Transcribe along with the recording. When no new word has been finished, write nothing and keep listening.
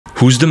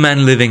Who's the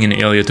man living in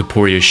Ilia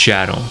Topuria's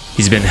shadow?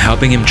 He's been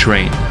helping him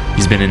train.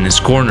 He's been in his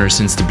corner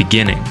since the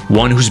beginning.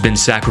 One who's been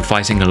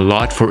sacrificing a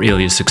lot for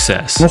Ilia's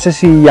success. No sé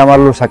si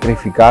llamarlo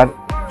sacrificar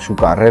su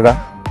carrera,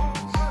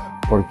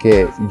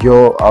 porque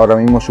yo ahora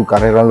mismo su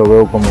carrera lo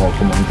veo como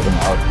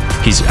entrenador.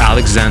 He's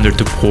Alexander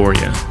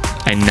Topuria,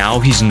 and now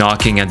he's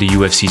knocking at the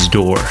UFC's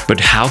door. But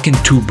how can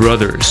two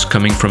brothers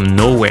coming from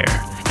nowhere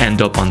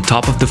end up on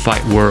top of the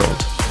fight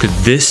world? Could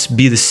this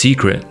be the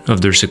secret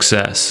of their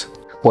success?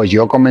 Pues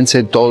yo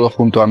comencé todo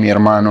junto a mi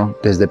hermano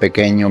desde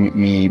pequeño.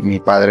 Mi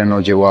padre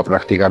nos llevó a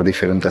practicar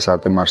diferentes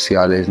artes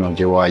marciales, nos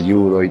llevó a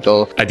judo y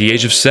todo. At the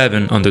age of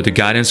 7, under the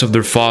guidance of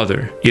their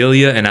father,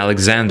 Ilia and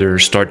Alexander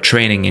start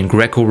training in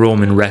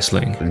Greco-Roman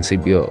wrestling. Al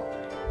principio,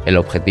 el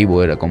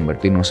objetivo era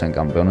convertirnos en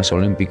campeones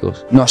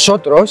olímpicos.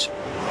 Nosotros,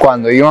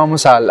 cuando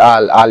íbamos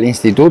al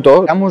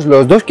instituto, éramos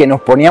los dos que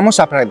nos poníamos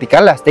a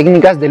practicar las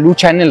técnicas de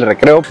lucha en el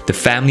recreo. The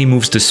family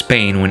moves to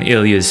Spain when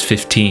Ilia is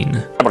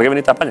 15. ¿Por qué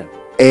viniste a España?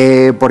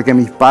 Porque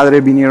mis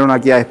padres vinieron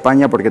aquí a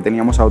España porque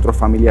teníamos a otros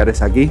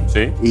familiares aquí.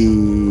 ¿Sí?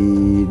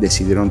 Y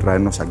decidieron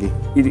traernos aquí.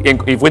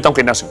 ¿Y fuiste a un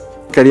gimnasio?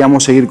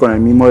 Queríamos seguir con el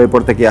mismo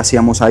deporte que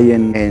hacíamos ahí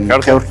en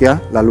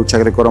Georgia, la lucha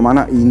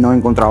grecorromana, y no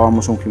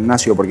encontrábamos un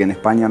gimnasio porque en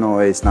España no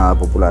es nada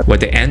popular. What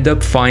they end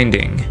up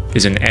finding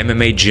is an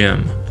MMA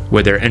gym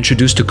where they're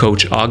introduced to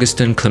coach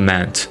Augustin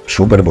Clement.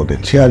 Súper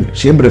potencial,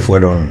 siempre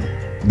fueron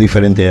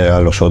diferentes a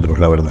los otros,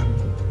 la verdad.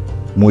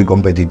 Muy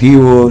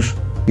competitivos.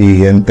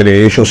 Y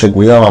entre ellos se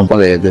cuidaban.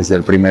 Desde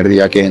el primer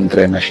día que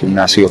entré en el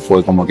gimnasio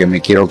fue como que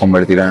me quiero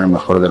convertir en el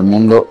mejor del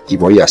mundo y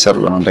voy a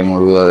hacerlo, no tengo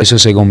duda de eso.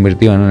 Eso se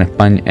convirtió en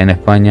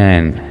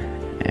España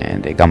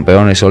de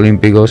campeones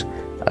olímpicos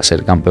a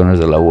ser campeones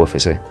de la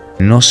UFC.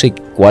 No sé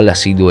cuál ha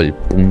sido el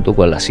punto,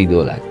 cuál ha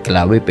sido la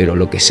clave, pero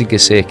lo que sí que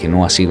sé es que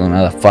no ha sido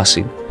nada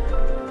fácil.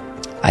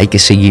 Hay que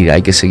seguir,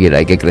 hay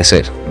que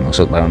crecer.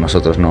 Para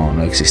nosotros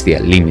no existía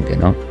el límite,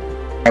 ¿no?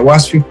 I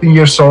was 15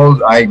 years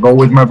old. I go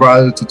with my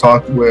brother to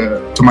talk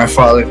to my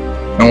father,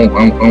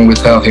 and we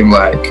tell him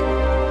like,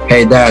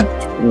 "Hey, Dad,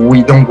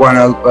 we don't want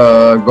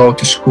to go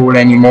to school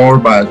anymore,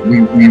 but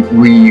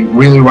we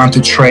really want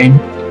to train,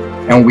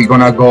 and we're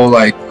gonna go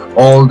like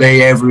all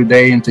day, every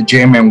day in the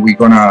gym, and we're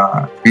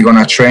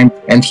gonna train."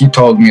 And he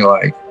told me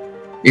like,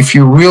 "If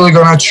you're really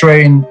gonna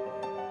train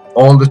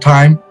all the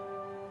time,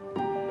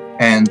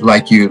 and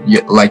like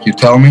you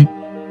tell me,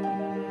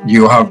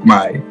 you have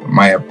my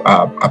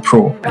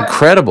approval."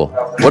 Incredible.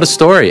 What a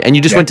story. And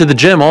you just went to the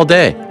gym all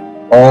day.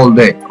 All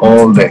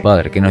day.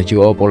 Padre que nos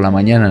llevaba por la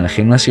mañana en el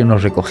gimnasio,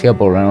 nos recogía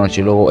por la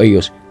noche. Luego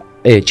ellos,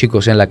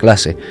 chicos, en la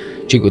clase.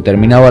 Chicos,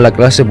 terminaba la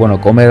clase, bueno,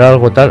 comer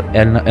algo tal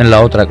en la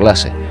otra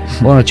clase.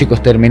 Bueno,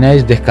 chicos,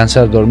 termináis,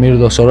 descansar, dormir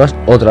 2 horas,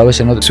 otra vez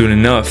en otra. Soon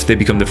enough, they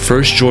become the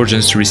first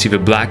Georgians to receive a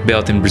black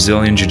belt in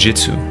Brazilian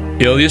Jiu-Jitsu.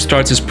 Ilia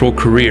starts his pro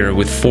career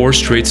with 4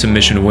 straight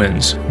submission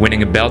wins,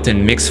 winning a belt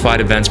in mixed fight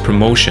events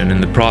promotion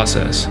in the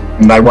process.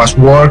 And I was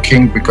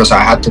working because I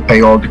had to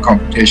pay all the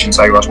competitions.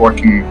 I was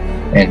working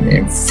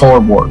in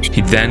 4 works.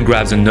 He then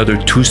grabs another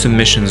 2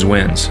 submissions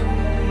wins.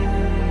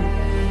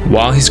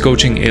 While he's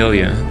coaching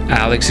Ilia,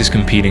 Alex is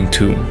competing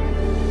too.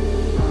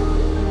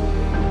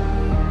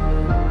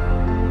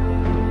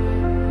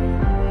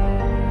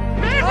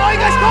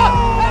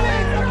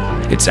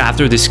 It's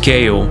after this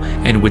KO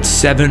and with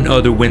 7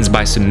 other wins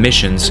by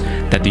submissions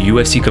that the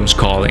UFC comes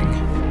calling.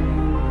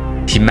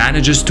 He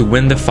manages to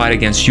win the fight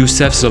against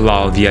Youssef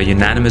Zalal via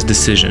unanimous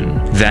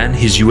decision. Then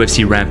his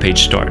UFC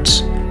rampage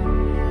starts.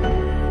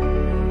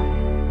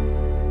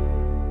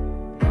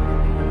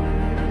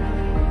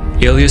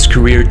 Ilia's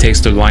career takes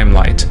the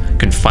limelight,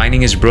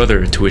 confining his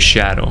brother to a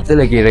shadow. Usted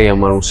le quiere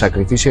llamar un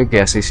sacrificio, que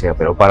así sea,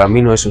 pero para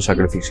mí no es un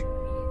sacrificio,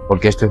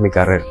 porque esto es mi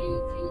carrera.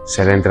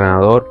 Ser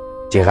entrenador,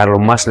 llegar lo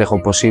más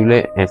lejos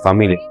posible en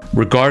familia.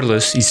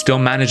 Regardless, he still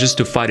manages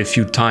to fight a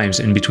few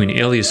times in between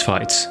Ilia's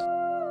fights.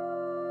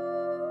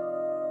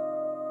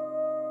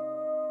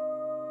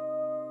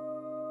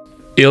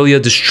 Ilia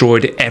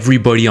destroyed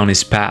everybody on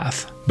his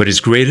path, but his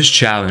greatest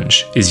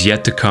challenge is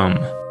yet to come.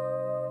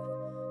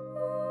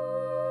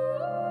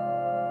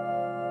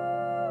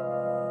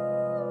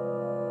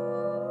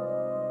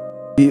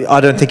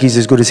 I don't think he's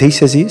as good as he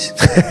says he is,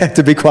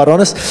 to be quite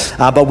honest,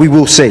 but we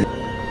will see.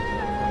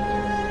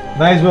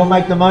 May as well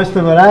make the most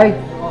of it, eh?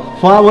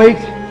 Fight week.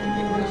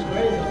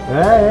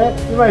 Yeah,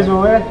 you may as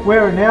well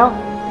wear it now.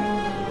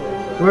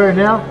 Wear it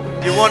now.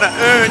 You want to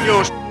earn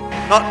your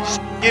not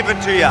given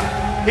to you.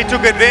 He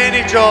took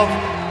advantage of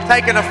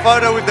taking a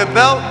photo with the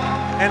belt,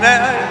 and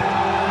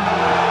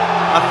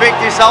I think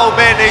this old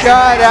man needs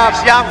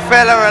this young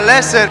fella a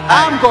lesson.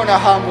 I'm gonna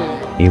humble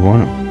you. Y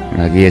bueno,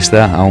 aquí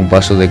está, a un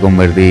paso de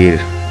convertir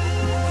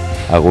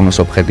algunos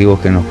objetivos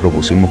que nos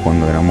propusimos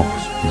cuando éramos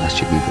más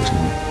chiquitos,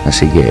 ¿no?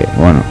 Así que,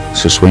 bueno,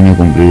 su sueño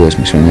cumplido es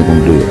mi sueño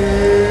cumplido.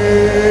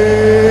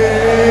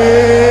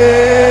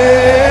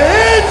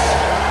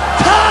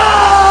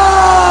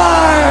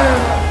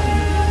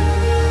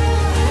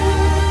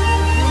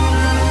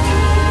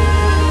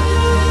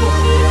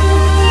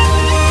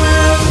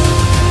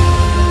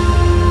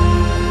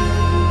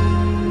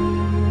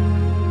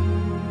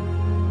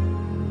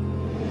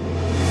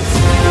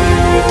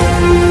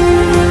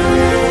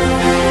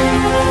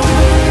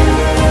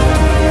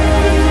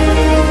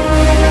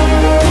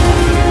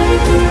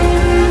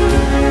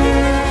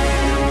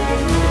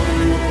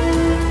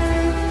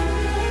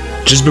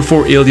 Just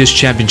before Ilia's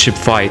championship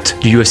fight,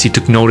 the UFC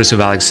took notice of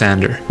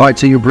Alexander. All right,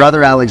 so your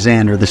brother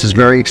Alexander, this is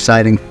very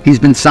exciting. He's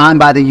been signed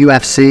by the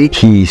UFC.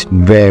 He's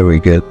very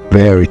good,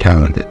 very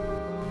talented.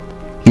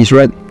 He's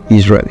ready,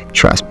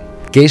 trust me.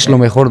 ¿Qué es lo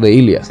mejor de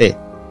Ilia? Sí,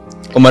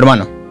 como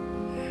hermano.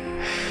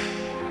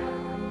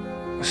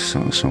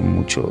 Son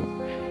mucho.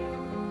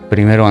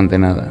 Primero, ante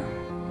nada,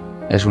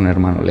 es un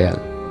hermano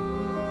leal.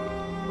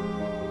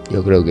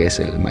 Yo creo que es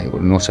el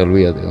mayor. No se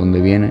olvida de dónde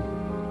viene,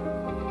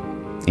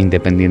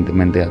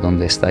 independientemente a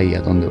dónde está y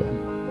a dónde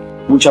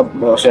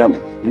va. O sea,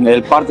 en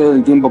el parte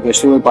del tiempo que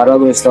estuve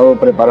parado he estado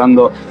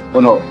preparando,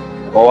 bueno,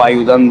 o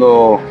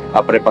ayudando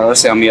a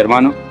prepararse a mi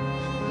hermano.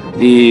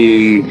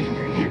 Y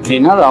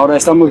nada, ahora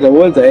estamos de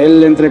vuelta.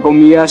 Él, entre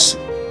comillas,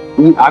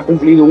 ha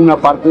cumplido una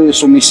parte de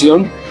su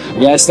misión.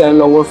 Ya está en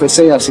la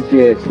UFC, así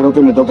que creo que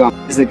me toca.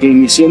 Desde que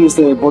inicié en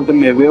este deporte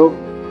me veo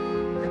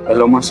en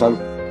lo más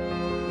alto.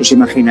 ¿Os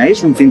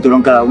imagináis un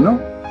cinturón cada uno?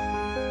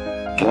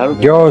 Claro.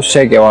 Yo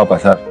sé que va a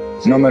pasar.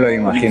 No me lo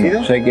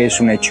imagino. Sé que es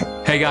un hecho.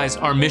 Hey guys,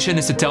 our mission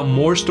is to tell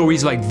more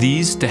stories like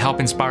these to help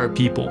inspire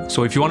people.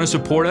 So if you want to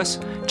support us,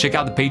 check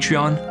out the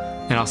Patreon,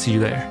 and I'll see you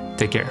there.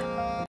 Take care.